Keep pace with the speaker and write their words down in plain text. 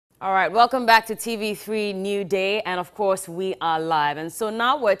All right, welcome back to TV3 New Day, and of course we are live. And so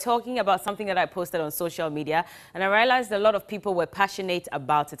now we're talking about something that I posted on social media, and I realized a lot of people were passionate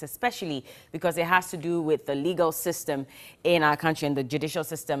about it, especially because it has to do with the legal system in our country and the judicial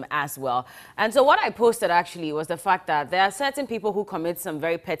system as well. And so what I posted actually was the fact that there are certain people who commit some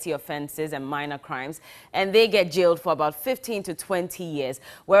very petty offenses and minor crimes, and they get jailed for about 15 to 20 years,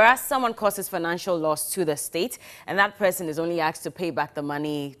 whereas someone causes financial loss to the state, and that person is only asked to pay back the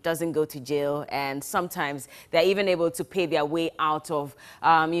money, doesn't go to jail, and sometimes they're even able to pay their way out of,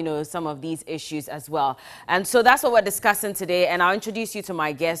 some of these issues as well. And so that's what we're discussing today, and I'll introduce you to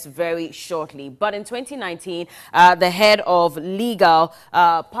my guest very shortly. But in 2019, the head of legal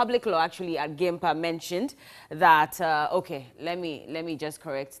public law actually at GIMPA mentioned that, okay, let me just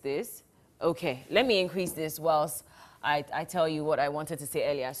correct this. Okay, let me increase this whilst I tell you what I wanted to say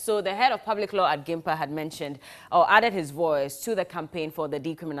earlier. So the head of public law at GIMPA had mentioned or added his voice to the campaign for the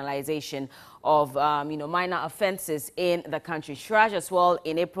decriminalization of minor offenses in the country. Shraj as well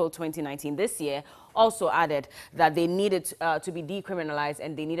in April 2019 this year also added that they needed to be decriminalized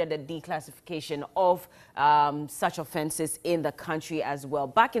and they needed a declassification of such offenses in the country as well.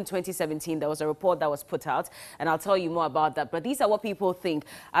 Back in 2017, there was a report that was put out, and I'll tell you more about that. But these are what people think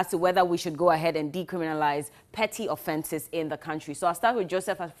as to whether we should go ahead and decriminalize petty offenses in the country. So I'll start with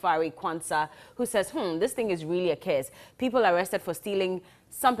Joseph Afari Kwanzaa, who says, this thing is really a case. People arrested for stealing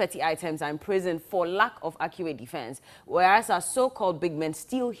some petty items are in prison for lack of accurate defense, whereas our so-called big men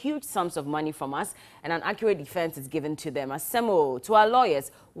steal huge sums of money from us and an accurate defense is given to them. Asemo, to our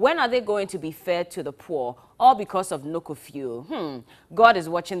lawyers, when are they going to be fair to the poor? All because of no fuel. God is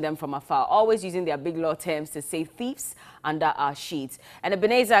watching them from afar, always using their big law terms to say thieves under our sheets. And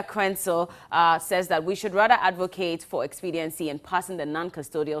Ebenezer Krenzel says that we should rather advocate for expediency in passing the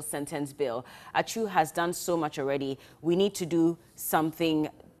non-custodial sentence bill. Achu has done so much already. We need to do something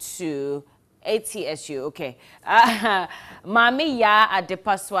to ATSU. Okay. Mami Ya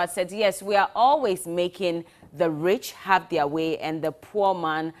Adepaswa said, yes, we are always making the rich have their way and the poor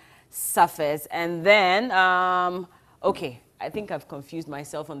man suffers. And then, okay, I think I've confused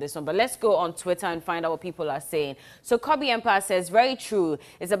myself on this one, but let's go on Twitter and find out what people are saying. So Kobe Empire says, very true.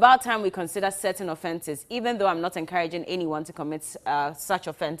 It's about time we consider certain offenses, even though I'm not encouraging anyone to commit such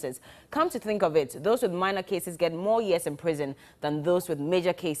offenses. Come to think of it, those with minor cases get more years in prison than those with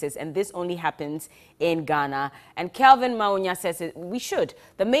major cases, and this only happens in Ghana. And Kelvin Maunya says, we should.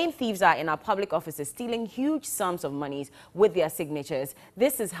 The main thieves are in our public offices, stealing huge sums of monies with their signatures.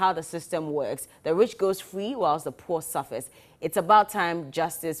 This is how the system works. The rich goes free whilst the poor suffers. It's about time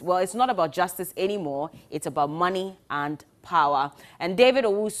justice. Well, it's not about justice anymore. It's about money and power. And David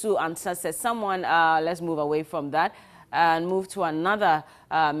Owusu answers, says, someone, let's move away from that and move to another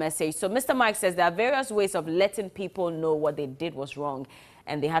message. So Mr. Mike says there are various ways of letting people know what they did was wrong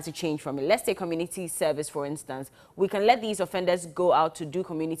and they have to change from it. Let's take community service, for instance. We can let these offenders go out to do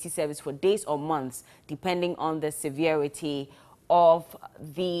community service for days or months, depending on the severity of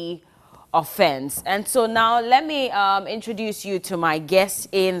the offense. And so now let me introduce you to my guest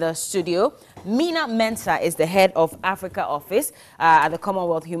in the studio. Mina Mensah is the head of Africa office at the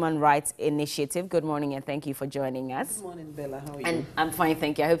Commonwealth Human Rights Initiative. Good morning and thank you for joining us. Good morning, Bella. How are you? And I'm fine,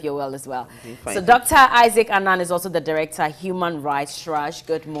 thank you. I hope you're well as well. Fine. So Dr. Isaac Annan is also the director of Human Rights. Shraj,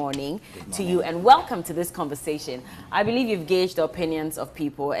 good morning to you and welcome to this conversation. I believe you've gauged the opinions of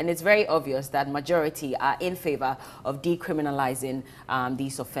people and it's very obvious that majority are in favor of decriminalizing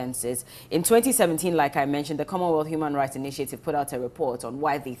these offenses. In 2017, like I mentioned, the Commonwealth Human Rights Initiative put out a report on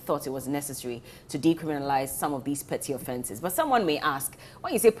why they thought it was necessary to decriminalize some of these petty offenses. But someone may ask,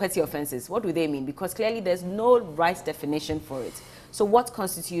 when you say petty offenses, what do they mean? Because clearly there's no right definition for it. So what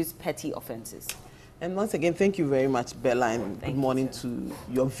constitutes petty offenses? And once again, thank you very much, Bella, and good morning to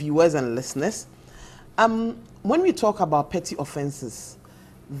your viewers and listeners. When we talk about petty offenses,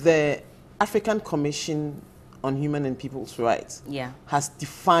 the African Commission on Human and People's Rights has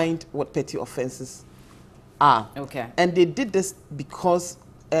defined what petty offenses are. Okay. And they did this because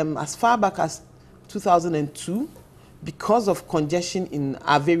as far back as 2002, because of congestion in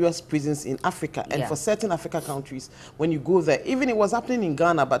our various prisons in Africa, and for certain African countries, when you go there, even it was happening in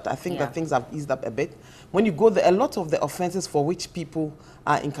Ghana, but I think that things have eased up a bit. When you go there, a lot of the offenses for which people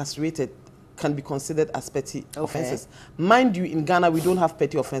are incarcerated can be considered as petty offenses. Mind you, in Ghana, we don't have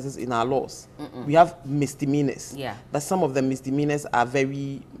petty offenses in our laws. We have misdemeanors. But some of the misdemeanors are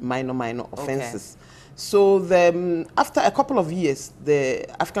very minor offenses. So after a couple of years, the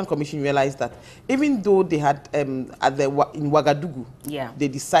African Commission realized that even though they had, in Ouagadougou, they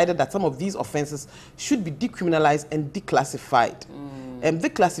decided that some of these offenses should be decriminalized and declassified. The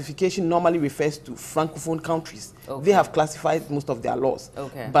classification normally refers to Francophone countries. Okay. They have classified most of their laws.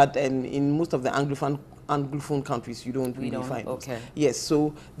 Okay. But in most of the Anglophone countries, you don't really find those. Okay. Yes,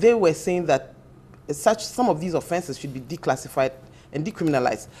 so they were saying that some of these offenses should be declassified and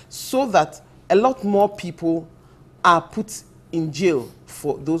decriminalized so that a lot more people are put in jail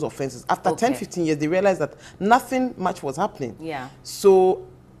for those offenses. After 10, 15 years, they realized that nothing much was happening. Yeah. So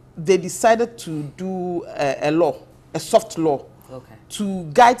they decided to do a law, a soft law, to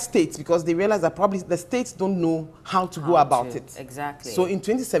guide states, because they realized that probably the states don't know how to go about it. Exactly. So in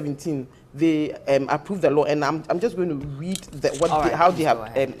 2017, they approved the law, and I'm just going to read how they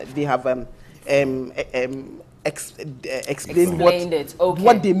have explained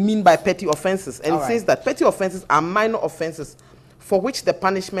what they mean by petty offenses. And it says that petty offenses are minor offenses for which the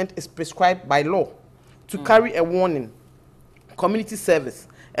punishment is prescribed by law to carry a warning, community service,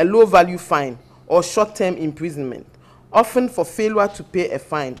 a low-value fine, or short-term imprisonment, often for failure to pay a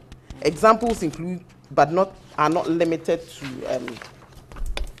fine. Examples include, but are not limited to,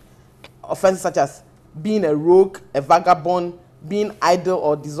 offenses such as being a rogue, a vagabond, being idle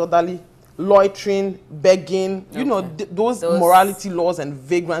or disorderly, loitering, begging, you know, those morality laws and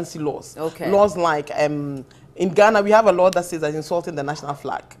vagrancy laws. Laws like, in Ghana, we have a law that says that insulting the national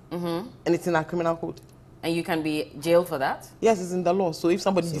flag, and it's in our criminal code. And you can be jailed for that? Yes, it's in the law. So if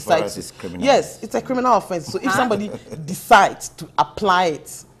somebody decides, yes, it's a criminal offense. So if somebody decides to apply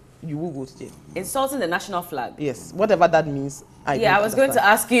it, you will go to jail. Insulting the national flag? Yes, whatever that means. I was going to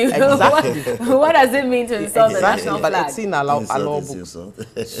ask you, exactly. what does it mean to insult the national flag? But it's in our law book.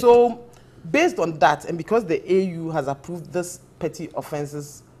 So based on that, and because the AU has approved this petty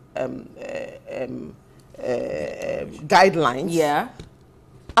offenses guidelines,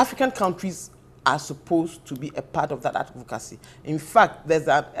 African countries are supposed to be a part of that advocacy. In fact, there's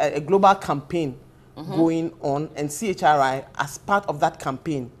a global campaign going on, and CHRI, as part of that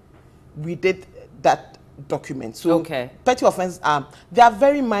campaign, we did that document. So petty offenses they are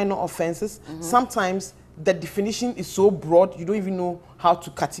very minor offenses. Sometimes the definition is so broad, you don't even know how to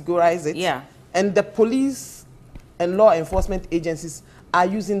categorize it. And the police and law enforcement agencies are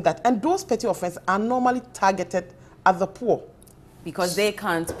using that. And those petty offenses are normally targeted at the poor. Because they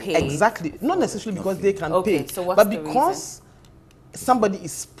can't pay. Exactly. Not necessarily because they can't pay. So what's the reason? Somebody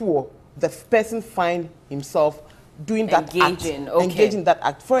is poor, the person finds himself doing that act. Engaging that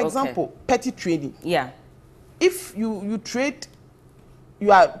act. For example, petty trading. If you trade,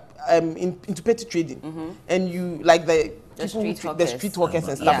 you are into petty trading, and you, like the street hawkers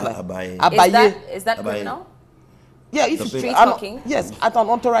and stuff like that. Is that criminal? Yeah, if you street hawking? Yes, at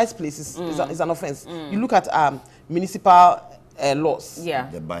unauthorized places is an offense. You look at municipal laws,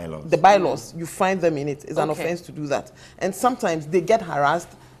 the bylaws. The bylaws, you find them in it. It's an offense to do that. And sometimes they get harassed,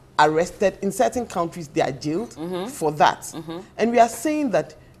 arrested. In certain countries, they are jailed for that. And we are saying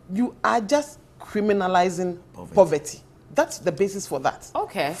that you are just criminalizing poverty. That's the basis for that.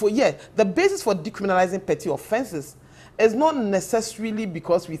 The basis for decriminalizing petty offenses is not necessarily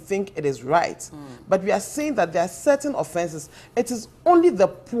because we think it is right, but we are saying that there are certain offenses. It is only the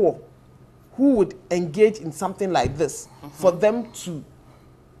poor who would engage in something like this for them to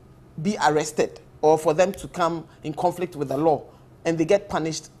be arrested or for them to come in conflict with the law, and they get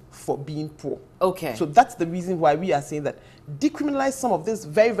punished for being poor. So that's the reason why we are saying that decriminalize some of these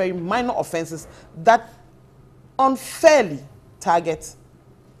very, very minor offenses that unfairly target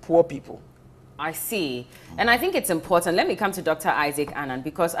poor people. I see. And I think it's important. Let me come to Dr. Isaac Annan,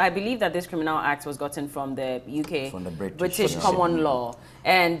 because I believe that this Criminal Act was gotten from the UK, from the British Common Law.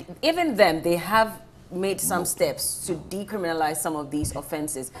 And even then, they have made some steps to decriminalize some of these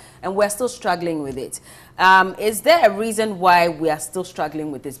offenses. And we're still struggling with it. Is there a reason why we are still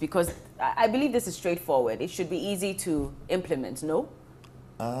struggling with this? Because I believe this is straightforward. It should be easy to implement, no?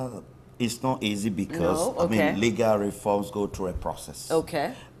 It's not easy because, I mean, legal reforms go through a process.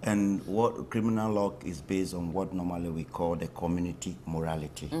 And what criminal law is based on what normally we call the community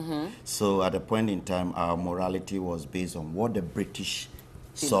morality. So at a point in time, our morality was based on what the British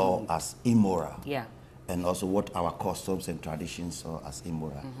saw as immoral. And also what our customs and traditions saw as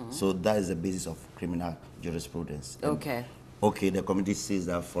immoral. So that is the basis of criminal jurisprudence. The community says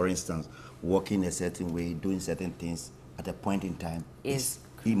that, for instance, walking a certain way, doing certain things at a point in time is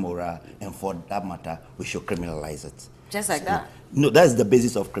immoral, and for that matter, we should criminalize it. Just like that? No, that's the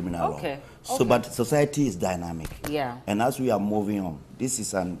basis of criminal law. So, but society is dynamic. And as we are moving on, this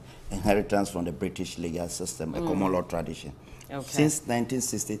is an inheritance from the British legal system, a common law tradition. Since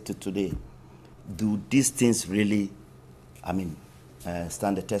 1960 to today, do these things really, I mean,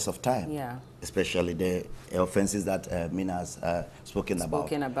 stand the test of time? Especially the offenses that Mina has spoken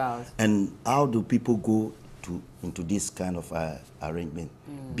about. And how do people go into this kind of arrangement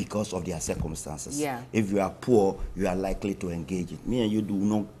because of their circumstances. Yeah. If you are poor, you are likely to engage it. Me and you do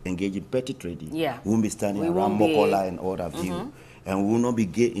not engage in petty trading. Yeah. We won't be standing around Mokola and all that view. And we will not be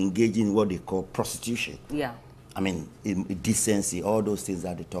engaging in what they call prostitution. Yeah. I mean, decency, all those things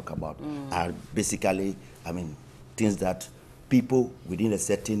that they talk about are basically, I mean, things that people within a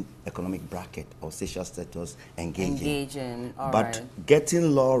certain economic bracket or social status engage in. But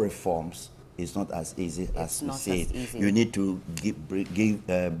getting law reforms is not as easy as we say it. You need to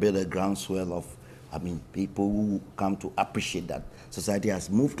build a groundswell of, I mean, people who come to appreciate that society has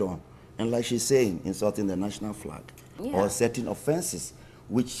moved on. And like she's saying, insulting the national flag or certain offenses,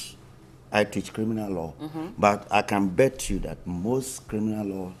 which I teach criminal law, but I can bet you that most criminal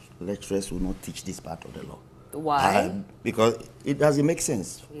law lecturers will not teach this part of the law. Why? Because it doesn't make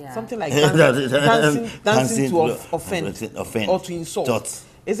sense. Yeah. Something like dancing to offend or to insult.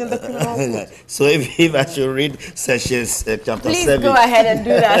 Isn't the criminal code? So if I should read sections chapter 7. Please go ahead and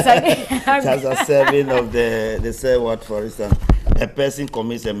do that. Chapter 7 of they say what, for instance, a person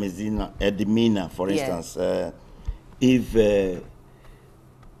commits a demeanor, for instance, if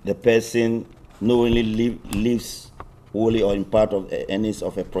the person knowingly lives wholly or in part of earnings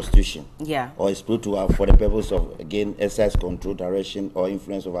of a prostitution, or is put to for the purpose of, again, exercise, control, direction, or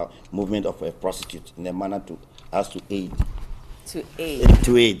influence of a movement of a prostitute in a manner as to aid.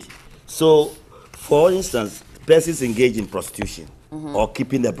 To aid. So, for instance, persons engaged in prostitution or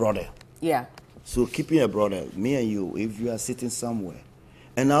keeping a brother. Yeah. So, keeping a brother, me and you, if you are sitting somewhere,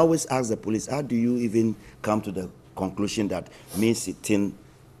 and I always ask the police, how do you even come to the conclusion that me sitting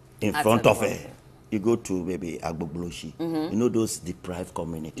in front of her? You go to maybe Agbogloshi, you know those deprived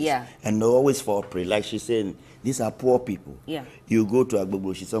communities. Yeah. And they always fall prey. Like she's saying, these are poor people. Yeah. You go to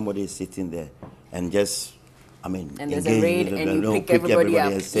Agbogloshi, somebody is sitting there and just, I mean, and there's a raid and you pick everybody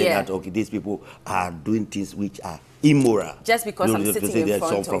up. And say that, okay, these people are doing things which are immoral. Just because I'm sitting in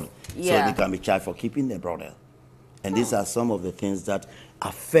front of. So they can be charged for keeping their brother. And these are some of the things that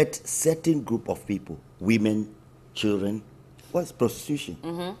affect certain group of people, women, children. What's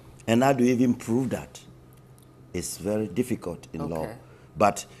prostitution? And how do you even prove that? It's very difficult in law.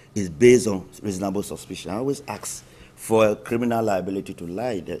 But it's based on reasonable suspicion. I always ask for a criminal liability to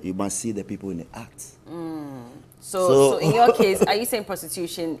lie, that you must see the people in the act. So in your case, are you saying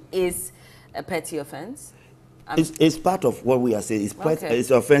prostitution is a petty offense? It's part of what we are saying.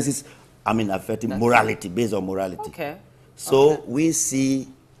 It's offenses, I mean, affecting morality, based on morality. So we see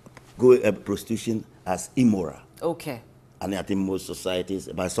prostitution as immoral. And I think most societies,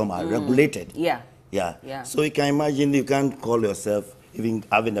 but some are regulated. Yeah. So you can imagine, you can't call yourself, even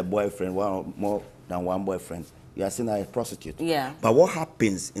having a boyfriend, more than one boyfriend, you are seen as a prostitute. But what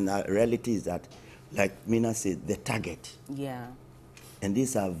happens in our reality is that, like Mina said, the target. And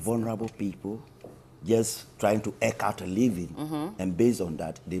these are vulnerable people just trying to eke out a living. And based on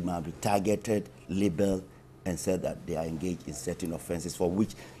that, they might be targeted, labeled, and said that they are engaged in certain offenses for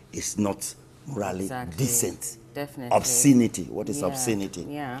which is not morally decent. Obscenity. What is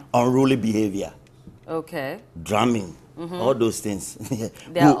obscenity? Unruly behavior. Drumming. All those things.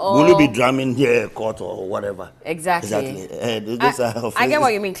 Will you be drumming here, court or whatever? Those are I get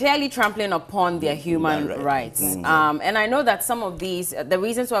what you mean. Clearly trampling upon their human rights. And I know that some of these, the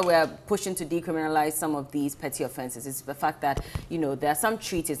reasons why we're pushing to decriminalize some of these petty offenses is the fact that, you know, there are some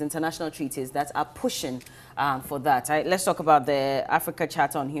treaties, international treaties, that are pushing for that. Let's talk about the Africa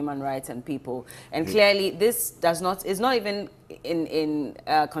Charter on Human Rights and People. And clearly this is not even in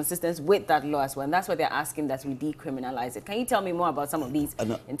consistence with that law as well. And that's why they're asking that we decriminalize it. Can you tell me more about some of these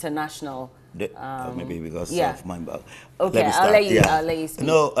international... maybe because of my back. Okay, I'll let you speak.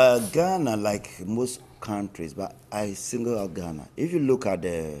 No, Ghana, like most countries, but I single out Ghana. If you look at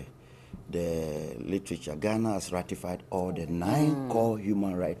the literature, Ghana has ratified all the 9 core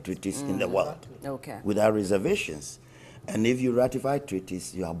human rights treaties in the world without reservations. And if you ratify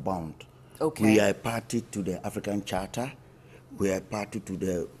treaties, you are bound. We are a party to the African Charter. We are a party to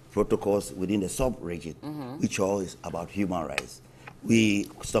the protocols within the sub-region, which all is about human rights. We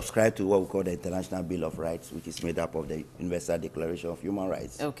subscribe to what we call the International Bill of Rights, which is made up of the Universal Declaration of Human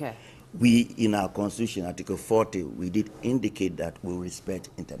Rights. We, in our Constitution, Article 40, we did indicate that we respect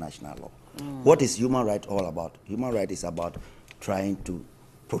international law. What is human rights all about? Human rights is about trying to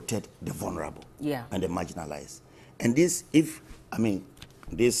protect the vulnerable and the marginalized. And this,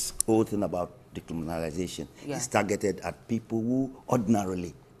 this whole thing about decriminalization is targeted at people who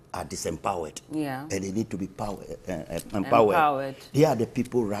ordinarily are disempowered. And they need to be empowered. They are the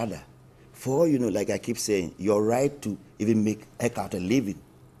people rather. For, like I keep saying, your right to even eke out a living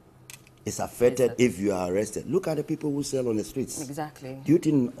is affected if you are arrested. Look at the people who sell on the streets. Exactly. Do you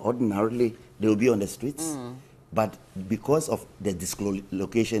think ordinarily they will be on the streets? But because of the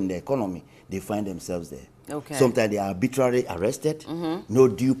dislocation in the economy, they find themselves there. Okay. Sometimes they are arbitrarily arrested, no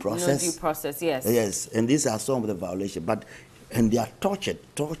due process. No due process, yes. Yes, and these are some of the violations. And they are tortured.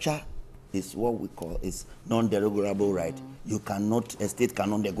 Torture is what we call is non-derogable right. You cannot, a state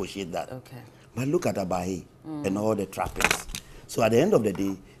cannot negotiate that. Okay. But look at Abahi and all the trappings. So at the end of the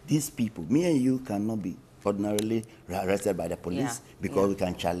day, these people, me and you cannot be ordinarily arrested by the police because we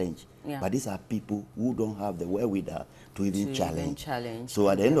can challenge. But these are people who don't have the wherewithal to even challenge. So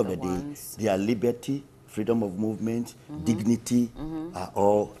at the end of the day, their liberty, freedom of movement, dignity are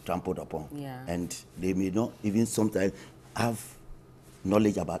all trampled upon. And they may not even sometimes have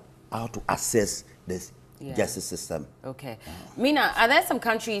knowledge about how to assess this justice system. Okay. Mina, are there some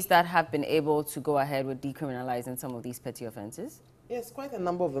countries that have been able to go ahead with decriminalizing some of these petty offenses? Yes, quite a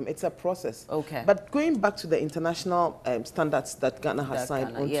number of them. It's a process. Okay. But going back to the international standards that Ghana has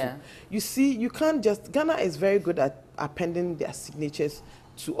signed onto, you see, you can't just... Ghana is very good at appending their signatures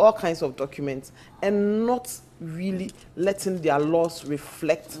to all kinds of documents and not really letting their laws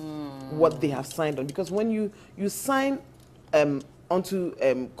reflect what they have signed on. Because when you sign onto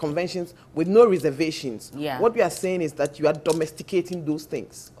conventions with no reservations, what we are saying is that you are domesticating those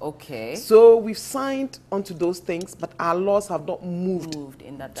things. Okay. So we've signed onto those things, but our laws have not moved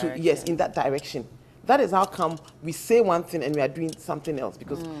in that direction. Yes, in that direction. That is how come we say one thing and we are doing something else,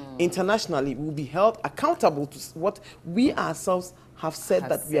 because internationally we'll be held accountable to what we ourselves have said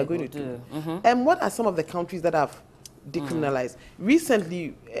that we are going to do. And what are some of the countries that have decriminalized?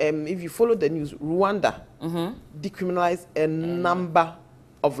 Recently, if you follow the news, Rwanda decriminalized a number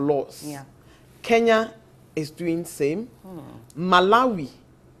of laws. Kenya is doing same. Malawi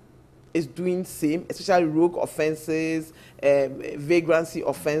is doing same, especially rogue offenses, vagrancy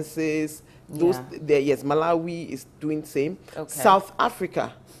offenses. Yes, Malawi is doing same. South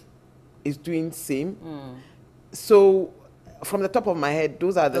Africa is doing same. So from the top of my head,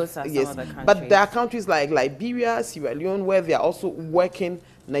 those are some of the countries. But there are countries like Liberia, Sierra Leone, where they are also working,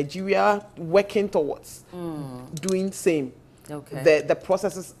 Nigeria, working towards doing same. The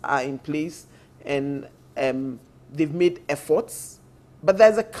processes are in place, and they've made efforts. But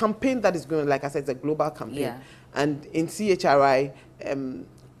there's a campaign that is going, like I said, it's a global campaign. And in CHRI,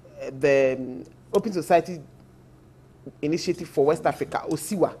 the Open Society Initiative for West Africa,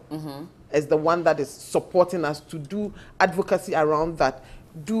 OSIWA, is the one that is supporting us to do advocacy around that,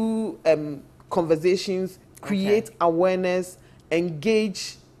 do conversations, create awareness,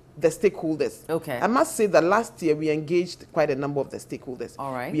 engage the stakeholders. I must say that last year we engaged quite a number of the stakeholders.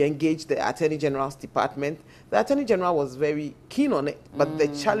 We engaged the Attorney General's department. The Attorney General was very keen on it, but the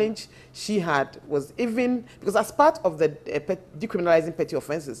challenge she had was even, because as part of the decriminalizing petty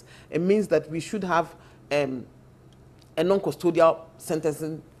offenses, it means that we should have a non-custodial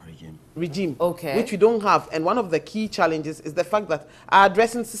sentencing regime, which we don't have. And one of the key challenges is the fact that our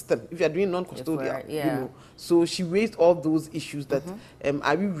addressing system, if you are doing non-custodial, you know, so she raised all those issues that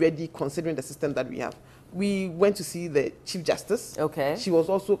are we ready considering the system that we have. We went to see the Chief Justice. She was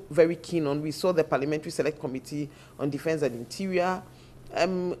also very keen on. We saw the Parliamentary Select Committee on Defense and Interior.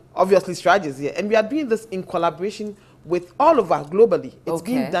 Obviously, strategies here, and we are doing this in collaboration with all over globally. It's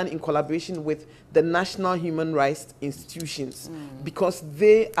being done in collaboration with the national human rights institutions, because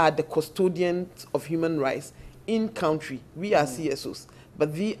they are the custodians of human rights in country. We are CSOs,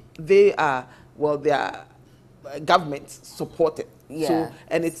 but they are, well, they are government supported. So,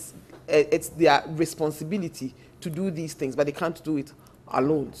 and it's their responsibility to do these things, but they can't do it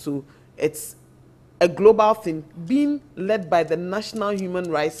alone. So it's a global thing being led by the national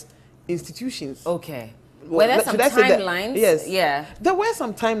human rights institutions. Were there some timelines? Yes. There were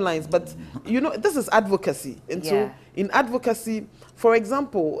some timelines, but you know, this is advocacy. And so in advocacy, for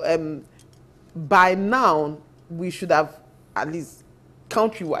example, by now, we should have at least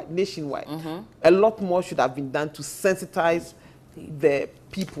countrywide, nationwide, a lot more should have been done to sensitize the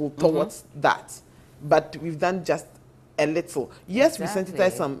people towards that. But we've done just a little. Yes, we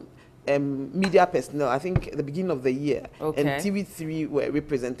sensitized some media personnel, I think at the beginning of the year, and TV3 were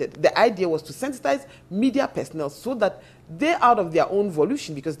represented. The idea was to sensitize media personnel so that they, out of their own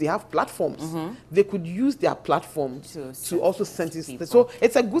volition, because they have platforms, they could use their platforms to also sensitize. So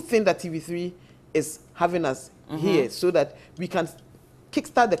it's a good thing that TV3 is having us here, so that we can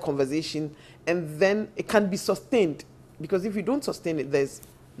kickstart the conversation, and then it can be sustained. Because if you don't sustain it, there's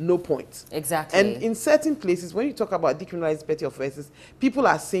no point. Exactly. And in certain places, when you talk about decriminalizing petty offenses, people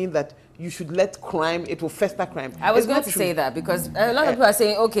are saying that you should let crime, it will fester crime. I was going to say that because a lot of people are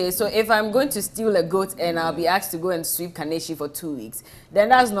saying, okay, so if I'm going to steal a goat and I'll be asked to go and sweep Kaneshi for 2 weeks, then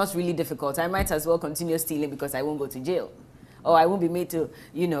that's not really difficult. I might as well continue stealing because I won't go to jail. Or I won't be made to,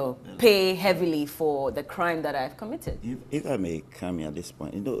 you know, pay heavily for the crime that I've committed. If I may come here at this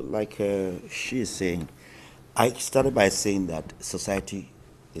point, you know, like she is saying, I started by saying that society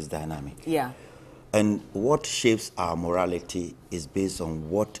is dynamic. Yeah. And what shapes our morality is based on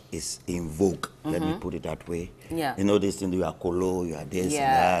what is in vogue. Let me put it that way. Yeah. You know, this thing, you are colo, you are this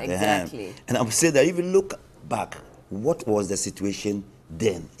yeah, and that. Exactly. And I would say that if you look back, what was the situation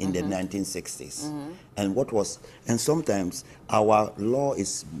then in the 1960s? And what was, and sometimes our law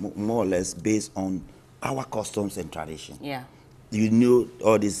is more or less based on our customs and tradition. Yeah. You know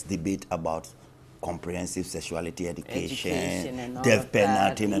all this debate about comprehensive sexuality education death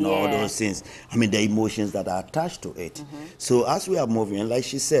penalty and all those things. I mean, the emotions that are attached to it. So as we are moving, and like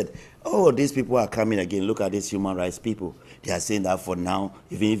she said, oh, these people are coming again. Look at these human rights people. They are saying that for now,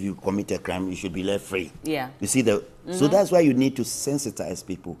 even if you commit a crime, you should be left free. Yeah. You see, so that's why you need to sensitize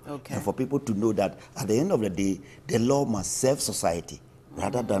people. Okay. And for people to know that at the end of the day, the law must serve society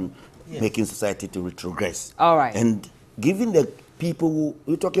rather than making society to retrogress. All right. And giving the people who,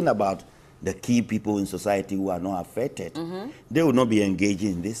 we're talking about the key people in society who are not affected, they will not be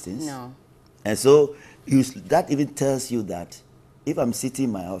engaging in these things. No. And so that even tells you that if I'm sitting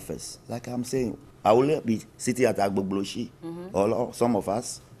in my office, like I'm saying, I will be sitting at Agbogloshi, or some of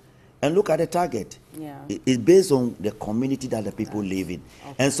us, and look at the target. Yeah. It's based on the community that the people live in.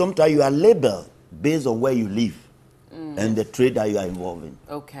 Okay. And sometimes you are labeled based on where you live and the trade that you are involved in.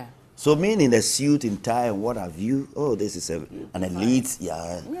 Okay. So meaning the suit and tie and what have you, oh, this is an elite, you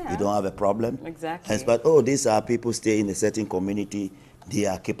don't have a problem. Exactly. But, oh, these are people stay in a certain community, they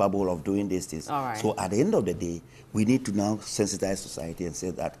are capable of doing these things. All right. So at the end of the day, we need to now sensitize society and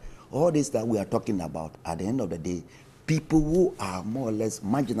say that all this that we are talking about, at the end of the day, people who are more or less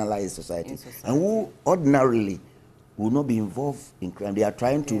marginalized in society, and who ordinarily will not be involved in crime, they are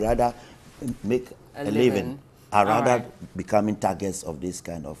trying to rather make a living. Are rather becoming targets of this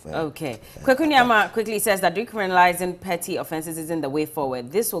kind of... okay. Kwekunyama quickly says that decriminalizing petty offenses isn't the way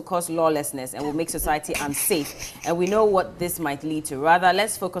forward. This will cause lawlessness and will make society unsafe. And we know what this might lead to. Rather,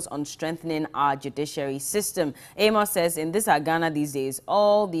 let's focus on strengthening our judiciary system. Amos says, in this Ghana these days,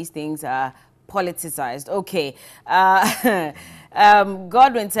 all these things are politicized. Okay.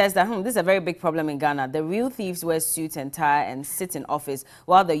 Godwin says that this is a very big problem in Ghana. The real thieves wear suits and tie and sit in office,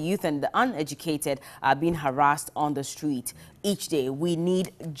 while the youth and the uneducated are being harassed on the street each day. We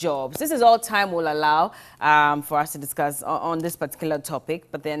need jobs. This is all time will allow for us to discuss on this particular topic.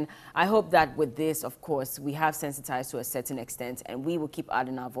 But then I hope that with this, of course, we have sensitized to a certain extent, and we will keep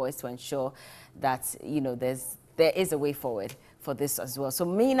adding our voice to ensure that, you know, there is a way forward for this as well. So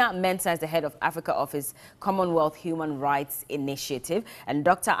Mina Mensah is the head of Africa Office Commonwealth Human Rights Initiative, and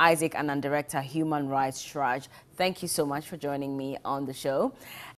Dr. Isaac Anand, Director, Human Rights Shraj. Thank you so much for joining me on the show.